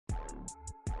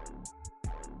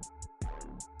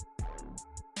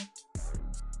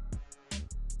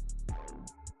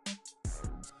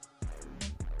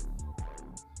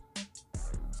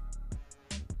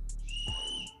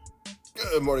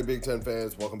Good morning, Big Ten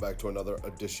fans. Welcome back to another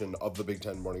edition of the Big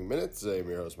Ten Morning Minute. Today, I'm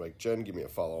your host, Mike Jen. Give me a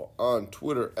follow on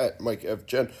Twitter at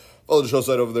MikeFGen. Follow the show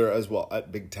site over there as well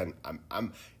at Big Ten.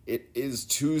 It is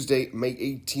Tuesday, May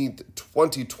 18th,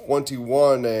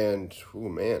 2021, and, oh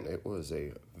man, it was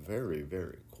a very,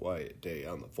 very quiet day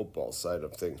on the football side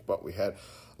of things, but we had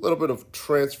a little bit of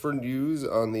transfer news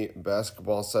on the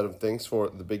basketball side of things for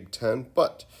the Big Ten.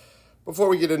 But before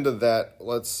we get into that,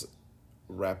 let's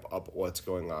wrap up what's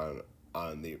going on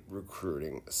the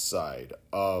recruiting side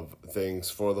of things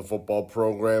for the football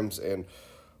programs, and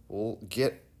we'll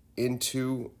get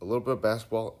into a little bit of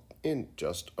basketball in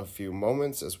just a few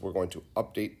moments as we're going to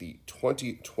update the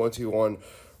 2021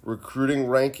 recruiting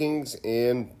rankings,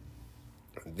 and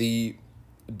the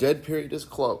dead period is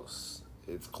close.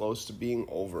 It's close to being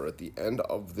over. At the end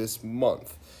of this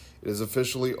month, it is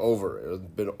officially over. It has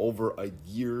been over a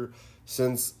year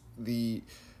since the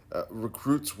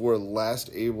recruits were last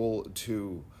able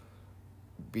to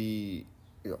be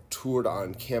toured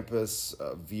on campus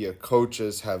via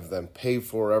coaches, have them pay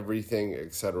for everything,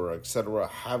 etc.,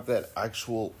 have that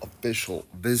actual official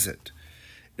visit.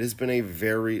 It has been a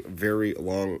very, very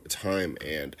long time.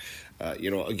 And,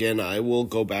 again, I will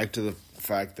go back to the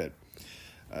fact that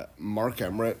Mark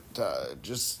Emmert,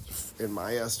 just in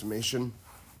my estimation,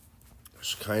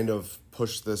 just kind of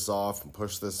push this off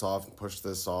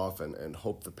and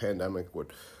hope the pandemic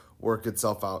would work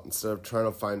itself out instead of trying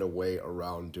to find a way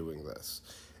around doing this.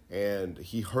 And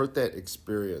he hurt that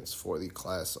experience for the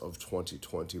class of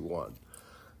 2021.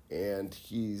 And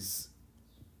he's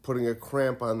putting a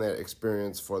cramp on that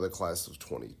experience for the class of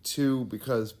 22,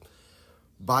 because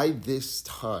by this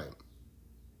time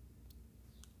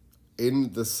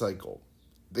in the cycle,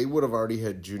 they would have already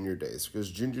had junior days, because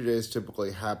junior days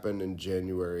typically happen in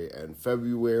January and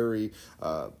February,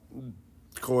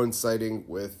 coinciding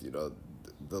with,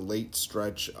 the late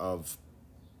stretch of,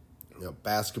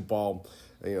 basketball,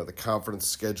 the conference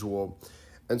schedule.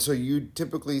 And so you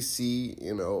typically see,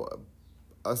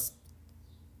 us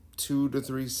 2 to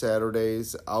 3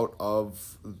 Saturdays out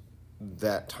of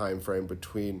that time frame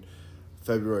between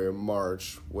February and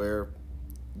March where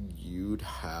you'd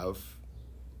have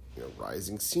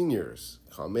rising seniors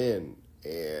come in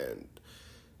and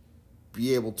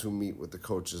be able to meet with the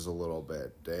coaches a little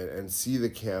bit and see the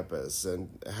campus and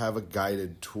have a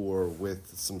guided tour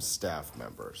with some staff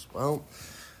members. Well,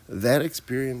 that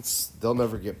experience, they'll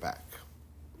never get back.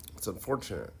 It's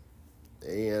unfortunate.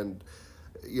 And,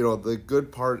 the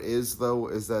good part is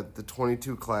that the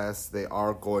 22 class, they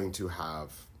are going to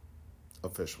have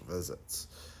official visits.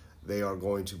 They are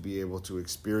going to be able to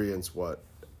experience what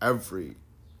every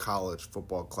college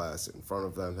football class in front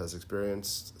of them has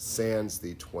experienced, sans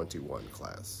the 21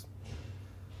 class.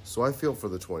 So I feel for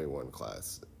the 21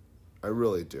 class. I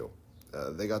really do.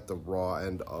 They got the raw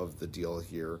end of the deal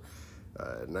here,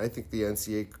 and I think the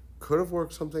NCAA could have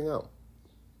worked something out.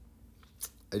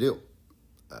 I do.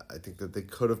 I think that they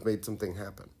could have made something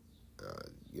happen.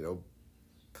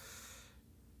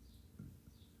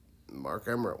 Mark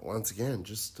Emmert, once again,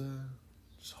 just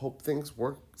hope things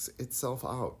works itself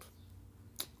out.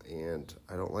 And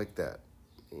I don't like that.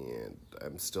 And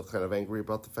I'm still kind of angry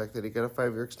about the fact that he got a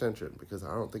 5-year extension, because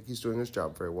I don't think he's doing his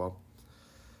job very well.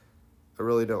 I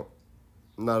really don't.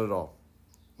 Not at all.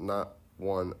 Not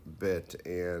one bit.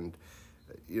 And,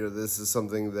 this is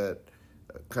something that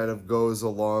kind of goes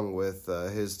along with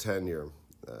his tenure.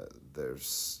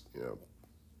 There's,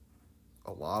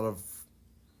 a lot of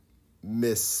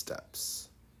missteps.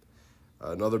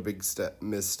 Another big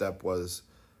misstep was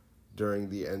during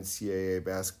the NCAA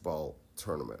basketball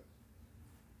tournament.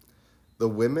 The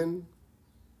women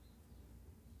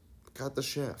got the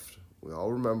shaft. We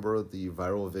all remember the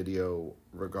viral video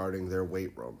regarding their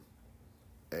weight room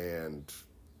and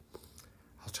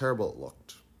how terrible it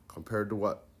looked compared to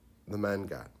what the men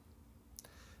got.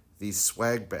 The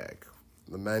swag bag.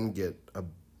 The men get a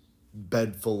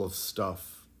bed full of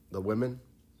stuff. The women,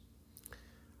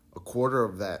 a quarter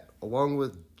of that, along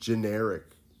with generic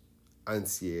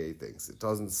NCAA things. It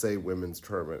doesn't say women's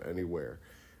tournament anywhere.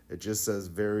 It just says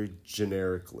very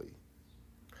generically.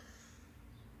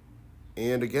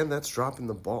 And again, that's dropping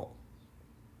the ball.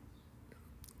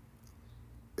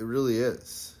 It really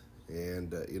is.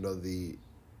 And, the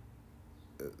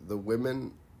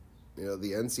women,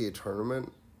 the NCAA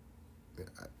tournament,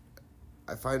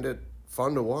 I find it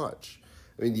fun to watch.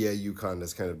 I mean, UConn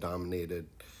has kind of dominated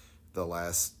the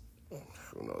last,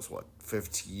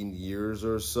 15 years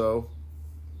or so.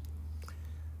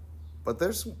 But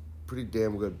there's some pretty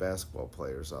damn good basketball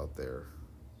players out there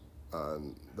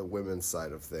on the women's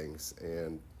side of things.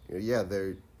 And,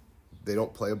 they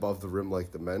don't play above the rim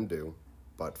like the men do.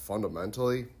 But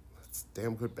fundamentally, it's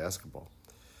damn good basketball.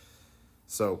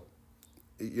 So,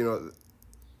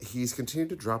 he's continued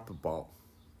to drop the ball.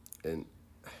 And,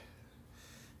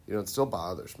 it still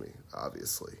bothers me,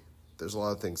 obviously. There's a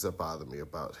lot of things that bother me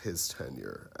about his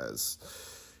tenure as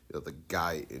the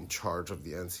guy in charge of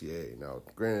the NCAA. Now,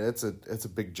 granted, it's a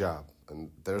big job, and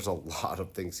there's a lot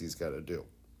of things he's got to do.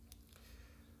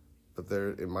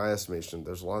 But in my estimation,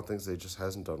 there's a lot of things that he just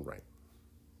hasn't done right.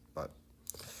 But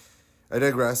I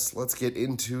digress. Let's get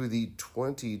into the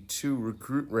 22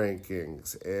 recruit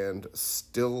rankings. And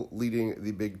still leading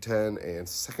the Big Ten and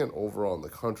second overall in the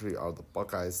country are the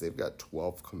Buckeyes. They've got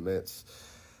 12 commits.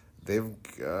 They've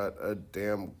got a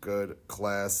damn good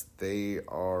class. They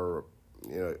are,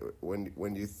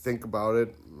 when you think about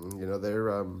it,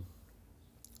 they're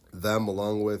them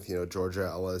along with, Georgia,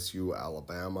 LSU,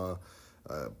 Alabama,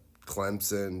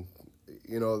 Clemson,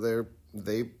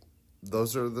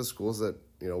 those are the schools that,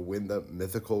 win the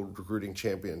mythical recruiting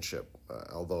championship.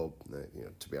 Although,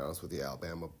 to be honest with you,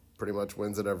 Alabama pretty much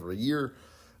wins it every year.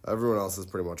 Everyone else is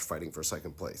pretty much fighting for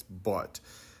second place. But,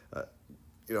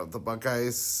 the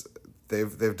Buckeyes,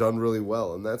 they've done really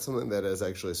well. And that's something that has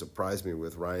actually surprised me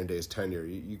with Ryan Day's tenure.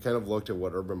 You kind of looked at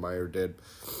what Urban Meyer did,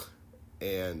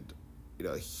 and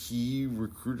he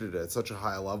recruited at such a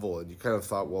high level, and you kind of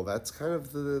thought, well, that's kind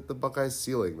of the Buckeyes'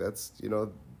 ceiling. That's,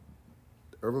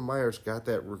 Urban Meyer's got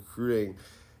that recruiting,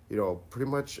 pretty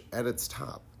much at its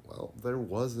top. Well, there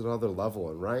was another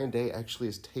level, and Ryan Day actually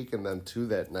has taken them to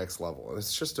that next level, and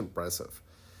it's just impressive.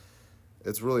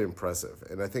 It's really impressive,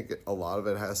 and I think a lot of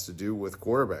it has to do with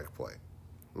quarterback play,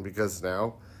 because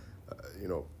now,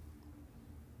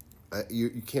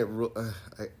 you can't.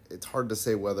 It's hard to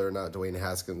say whether or not Dwayne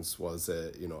Haskins was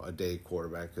a day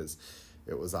quarterback, because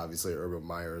it was obviously Urban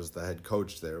Meyer as the head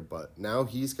coach there. But now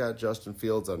he's got Justin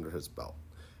Fields under his belt.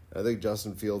 And I think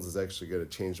Justin Fields is actually going to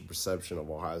change the perception of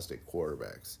Ohio State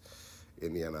quarterbacks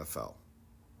in the NFL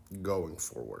going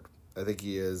forward. I think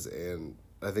he is, and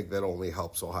I think that only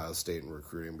helps Ohio State in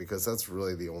recruiting, because that's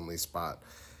really the only spot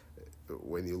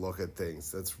when you look at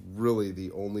things. That's really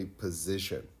the only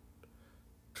position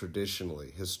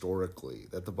traditionally, historically,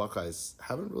 that the Buckeyes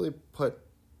haven't really put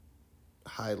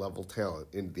high-level talent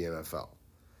into the NFL.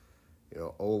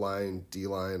 O-line,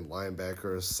 D-line,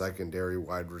 linebackers, secondary,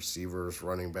 wide receivers,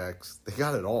 running backs, they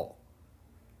got it all.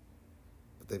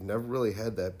 But they've never really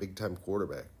had that big-time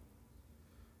quarterback.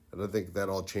 And I think that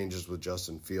all changes with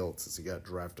Justin Fields, as he got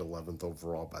drafted 11th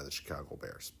overall by the Chicago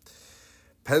Bears.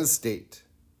 Penn State,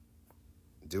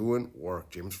 doing work.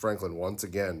 James Franklin, once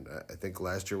again, I think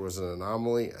last year was an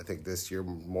anomaly. I think this year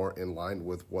more in line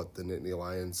with what the Nittany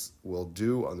Lions will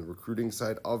do on the recruiting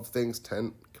side of things.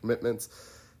 10 commitments,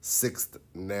 6th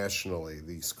nationally.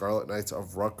 The Scarlet Knights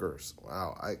of Rutgers.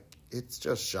 Wow, it's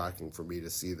just shocking for me to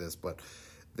see this, but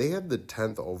they have the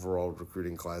 10th overall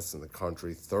recruiting class in the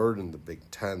country, 3rd in the Big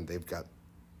Ten. They've got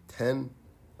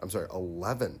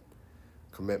 11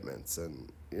 commitments,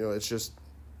 and it's just,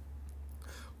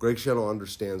 Greg Schiano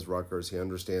understands Rutgers. He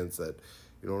understands that,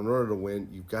 in order to win,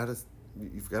 you've got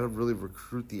to really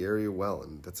recruit the area well,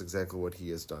 and that's exactly what he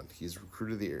has done. He's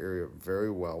recruited the area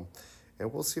very well,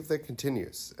 and we'll see if that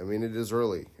continues. I mean, it is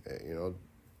early.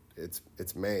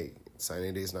 It's May.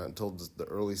 Signing day is not until the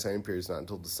early signing period is not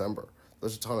until December.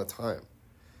 There's a ton of time,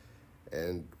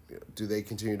 and do they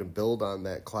continue to build on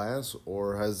that class,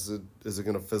 or is it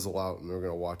going to fizzle out and we're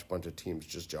going to watch a bunch of teams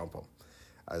just jump them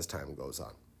as time goes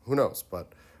on? Who knows?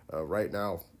 But right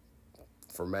now,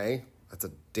 for May, that's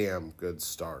a damn good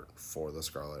start for the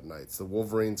Scarlet Knights. The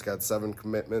Wolverines got 7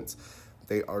 commitments.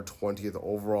 They are 20th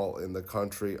overall in the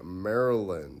country.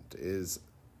 Maryland is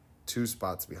 2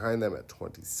 spots behind them at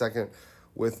 22nd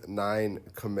with 9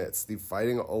 commits. The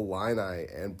Fighting Illini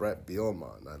and Brett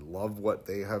Bielema. I love what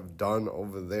they have done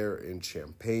over there in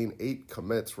Champaign. 8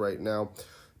 commits right now.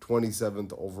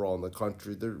 27th overall in the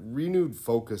country. The renewed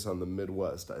focus on the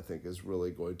Midwest, I think, is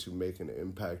really going to make an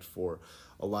impact for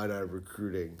Illini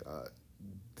recruiting.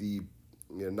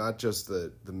 Not just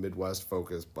the Midwest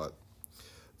focus, but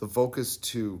the focus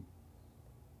to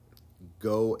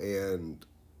go and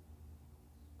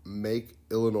make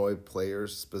Illinois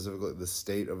players, specifically the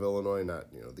state of Illinois, not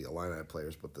the Illini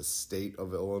players, but the state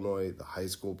of Illinois, the high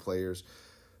school players,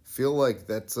 feel like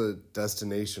that's a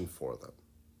destination for them.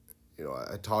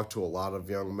 I talk to a lot of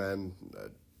young men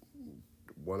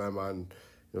when I'm on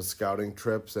scouting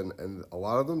trips, and a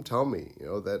lot of them tell me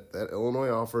that Illinois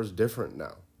offer is different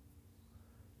now.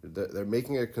 They're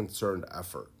making a concerted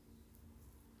effort,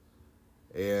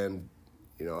 and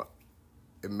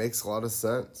it makes a lot of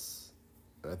sense.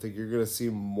 And I think you're going to see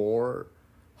more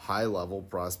high-level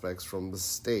prospects from the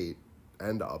state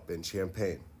end up in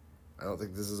Champaign. I don't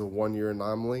think this is a one-year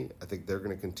anomaly. I think they're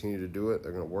going to continue to do it.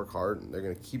 They're going to work hard, and they're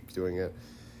going to keep doing it.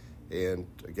 And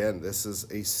again, this is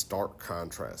a stark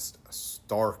contrast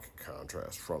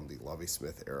from the Lovie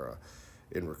Smith era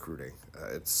in recruiting.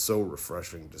 It's so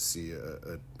refreshing to see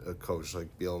a coach like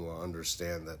Bielema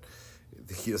understand that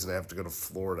he doesn't have to go to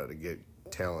Florida to get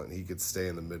talent. He could stay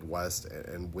in the Midwest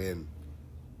and win.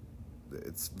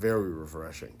 It's very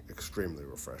refreshing, extremely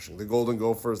refreshing. The Golden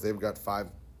Gophers, they've got 5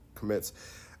 commits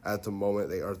at the moment.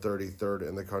 They are 33rd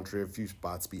in the country. A few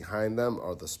spots behind them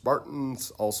are the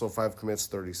Spartans, also 5 commits,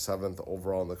 37th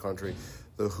overall in the country.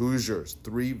 The Hoosiers,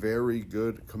 3 very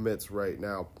good commits right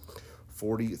now,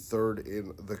 43rd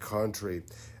in the country.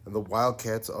 And the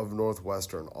Wildcats of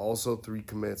Northwestern, also 3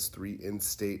 commits, 3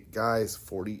 in-state guys,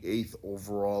 48th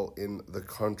overall in the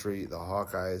country. The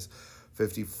Hawkeyes,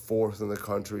 54th in the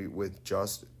country with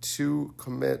just 2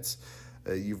 commits.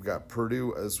 You've got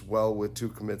Purdue as well with 2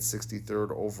 commits,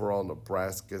 63rd overall.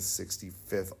 Nebraska,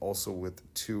 65th, also with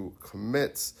 2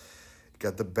 commits. You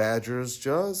got the Badgers,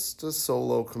 just a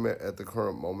solo commit at the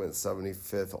current moment,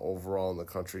 75th overall in the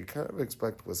country. Kind of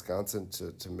expect Wisconsin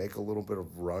to make a little bit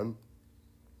of run.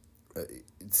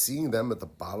 Seeing them at the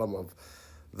bottom of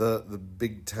the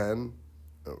Big Ten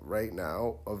right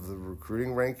now of the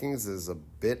recruiting rankings is a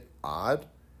bit odd.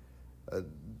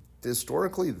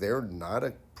 Historically, they're not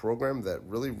a program that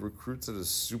really recruits at a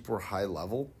super high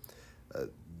level.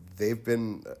 They've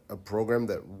been a program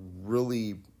that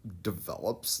really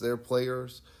develops their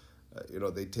players.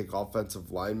 They take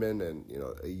offensive linemen, and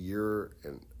a year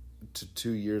to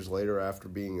 2 years later after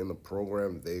being in the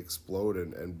program, they explode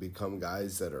and become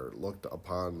guys that are looked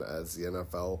upon as the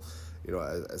NFL,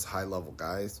 as high-level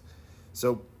guys.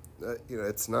 So,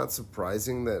 it's not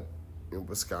surprising that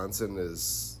Wisconsin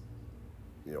is,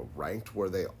 ranked where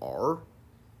they are.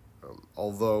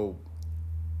 Although,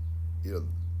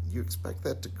 you expect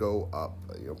that to go up.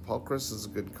 Paul Chryst is a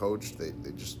good coach. They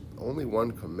just only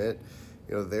 1 commit.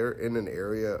 They're in an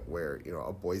area where,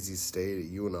 a Boise State,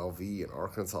 a UNLV, an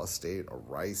Arkansas State, a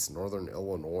Rice, Northern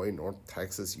Illinois, North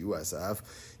Texas, USF,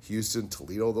 Houston,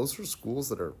 Toledo, those are schools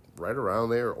that are right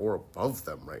around there or above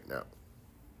them right now.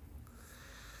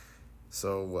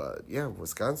 So,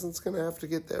 Wisconsin's going to have to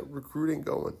get that recruiting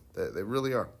going. They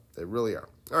really are. They really are.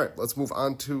 All right, let's move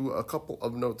on to a couple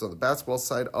of notes on the basketball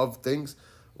side of things.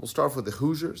 We'll start off with the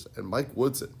Hoosiers and Mike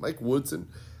Woodson. Mike Woodson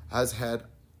has had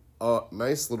a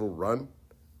nice little run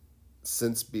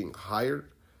since being hired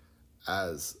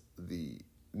as the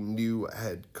new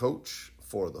head coach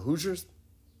for the Hoosiers.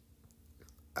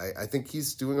 I think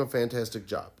he's doing a fantastic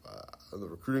job on the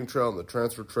recruiting trail and the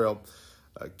transfer trail,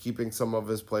 keeping some of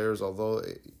his players, although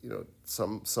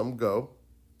some go.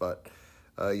 But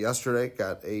yesterday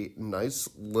got a nice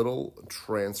little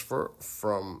transfer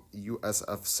from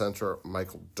USF center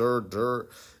Michael Durr. Durr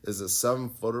is a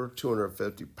 7-footer,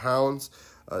 250 pounds.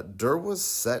 Durr was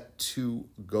set to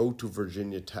go to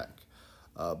Virginia Tech,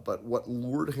 but what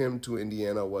lured him to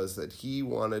Indiana was that he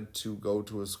wanted to go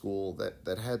to a school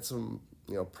that had some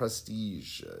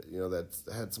prestige, that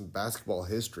had some basketball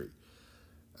history,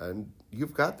 and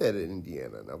you've got that in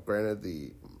Indiana. Now, granted,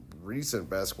 the recent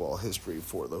basketball history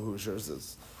for the Hoosiers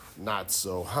is not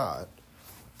so hot,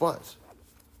 but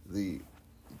the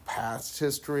past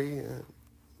history,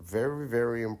 very,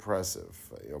 very impressive.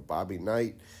 Bobby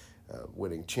Knight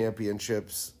winning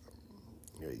championships.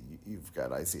 You've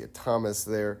got Isaiah Thomas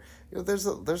there. There's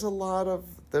a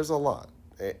lot,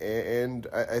 and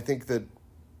I think that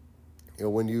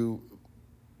when you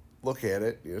look at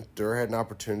it, Durr had an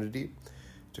opportunity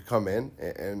to come in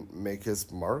and make his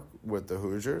mark with the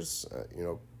Hoosiers,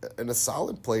 and a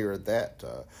solid player at that.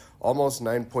 Almost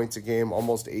 9 points a game,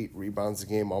 almost 8 rebounds a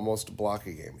game, almost a block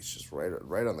a game. He's just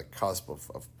right on the cusp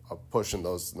of pushing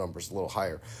those numbers a little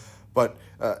higher. But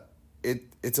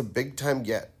it's a big time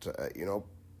get.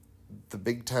 The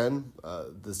Big Ten,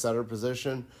 the center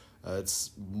position,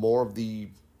 it's more of the,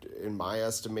 in my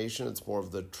estimation, it's more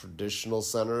of the traditional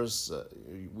centers.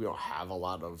 We don't have a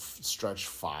lot of stretch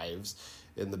fives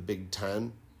in the Big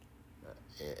Ten.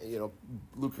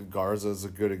 Luka Garza is a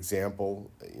good example.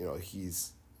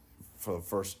 He's, for the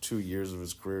first 2 years of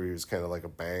his career, he was kind of like a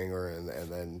banger, and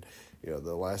then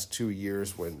the last 2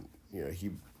 years when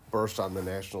he burst on the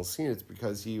national scene, it's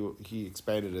because he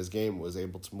expanded his game, was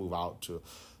able to move out to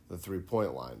the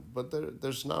 3-point line. But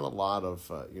there's not a lot of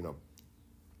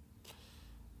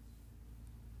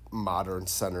modern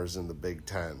centers in the Big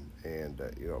Ten, and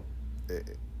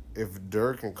if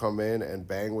Durr can come in and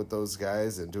bang with those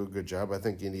guys and do a good job, I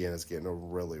think Indiana's getting a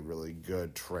really, really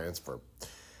good transfer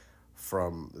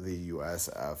from the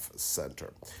USF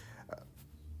center.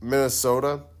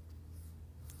 Minnesota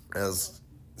has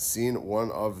seen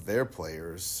one of their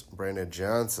players, Brandon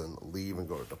Johnson, leave and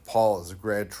go to DePaul as a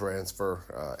grad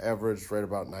transfer. Averaged right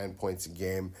about 9 points a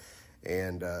game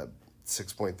and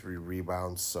 6.3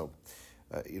 rebounds. So,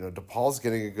 DePaul's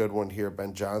getting a good one here.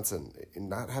 Ben Johnson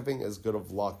not having as good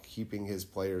of luck keeping his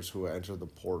players who enter the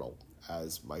portal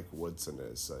as Mike Woodson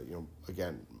is.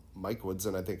 Again, Mike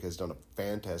Woodson, I think, has done a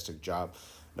fantastic job.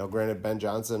 Now, granted, Ben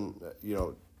Johnson,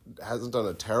 hasn't done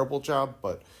a terrible job,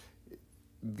 but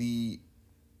the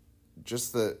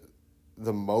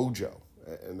mojo,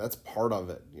 and that's part of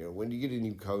it. When you get a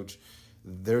new coach,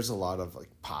 there's a lot of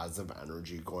positive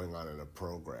energy going on in a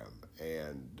program,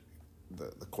 and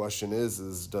the question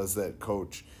is does that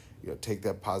coach take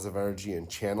that positive energy and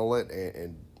channel it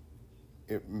and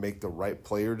make the right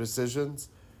player decisions,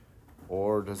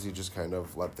 or does he just kind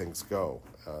of let things go?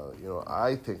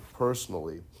 I think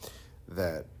personally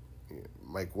that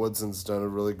Mike Woodson's done a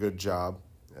really good job.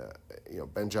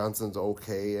 Ben Johnson's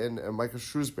okay, and Michael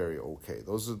Shrewsbury okay.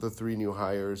 Those are the three new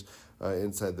hires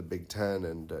inside the Big Ten,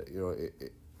 and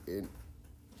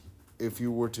if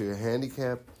you were to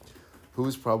handicap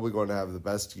who's probably going to have the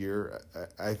best year,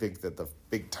 I think that the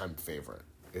big-time favorite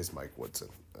is Mike Woodson.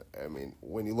 I mean,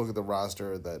 when you look at the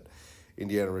roster that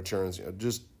Indiana returns,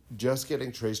 just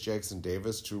getting Trace Jackson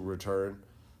Davis to return,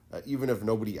 even if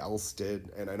nobody else did,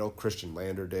 and I know Christian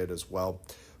Lander did as well,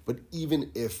 but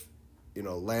even if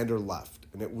Lander left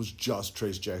and it was just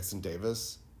Trace Jackson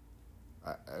Davis,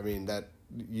 I mean, that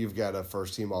you've got a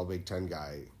first-team All-Big Ten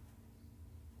guy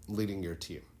leading your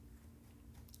team.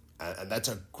 And that's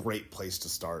a great place to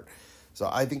start. So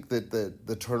I think that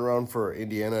the turnaround for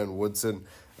Indiana and Woodson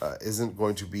isn't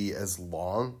going to be as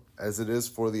long as it is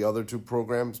for the other two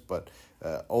programs. But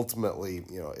ultimately,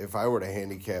 if I were to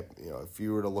handicap, if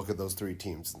you were to look at those three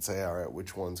teams and say, all right,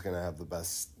 which one's going to have the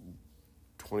best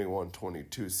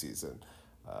 21-22 season,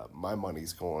 my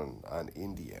money's going on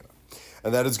Indiana.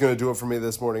 And that is going to do it for me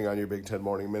this morning on your Big Ten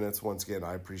Morning Minutes. Once again,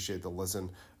 I appreciate the listen.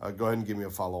 Go ahead and give me a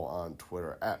follow on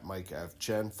Twitter at Mike F.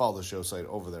 Chen. Follow the show site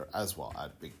over there as well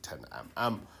at Big Ten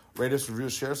MM. Rate us, review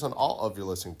us, share us on all of your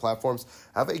listening platforms.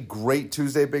 Have a great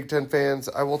Tuesday, Big Ten fans.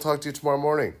 I will talk to you tomorrow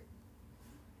morning.